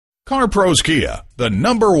CarPros Kia, the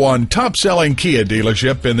 #1 top-selling Kia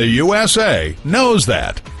dealership in the USA, knows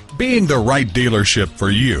that. Being the right dealership for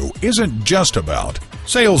you isn't just about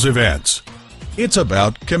sales events. It's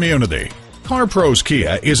about community. CarPros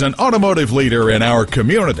Kia is an automotive leader in our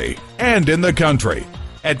community and in the country.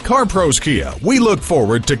 At CarPros Kia, we look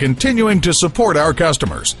forward to continuing to support our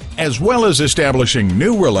customers, as well as establishing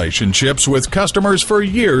new relationships with customers for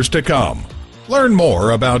years to come. Learn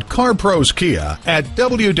more about CarPros Kia at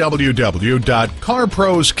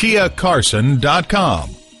www.carproskiacarson.com.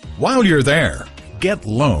 While you're there, get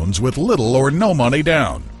loans with little or no money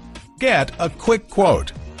down. Get a quick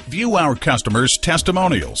quote. View our customers'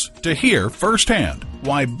 testimonials to hear firsthand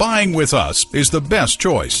why buying with us is the best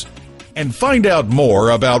choice. And find out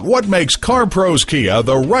more about what makes CarPros Kia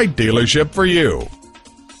the right dealership for you.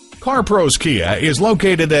 CarPros Kia is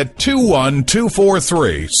located at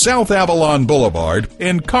 21243 South Avalon Boulevard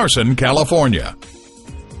in Carson, California.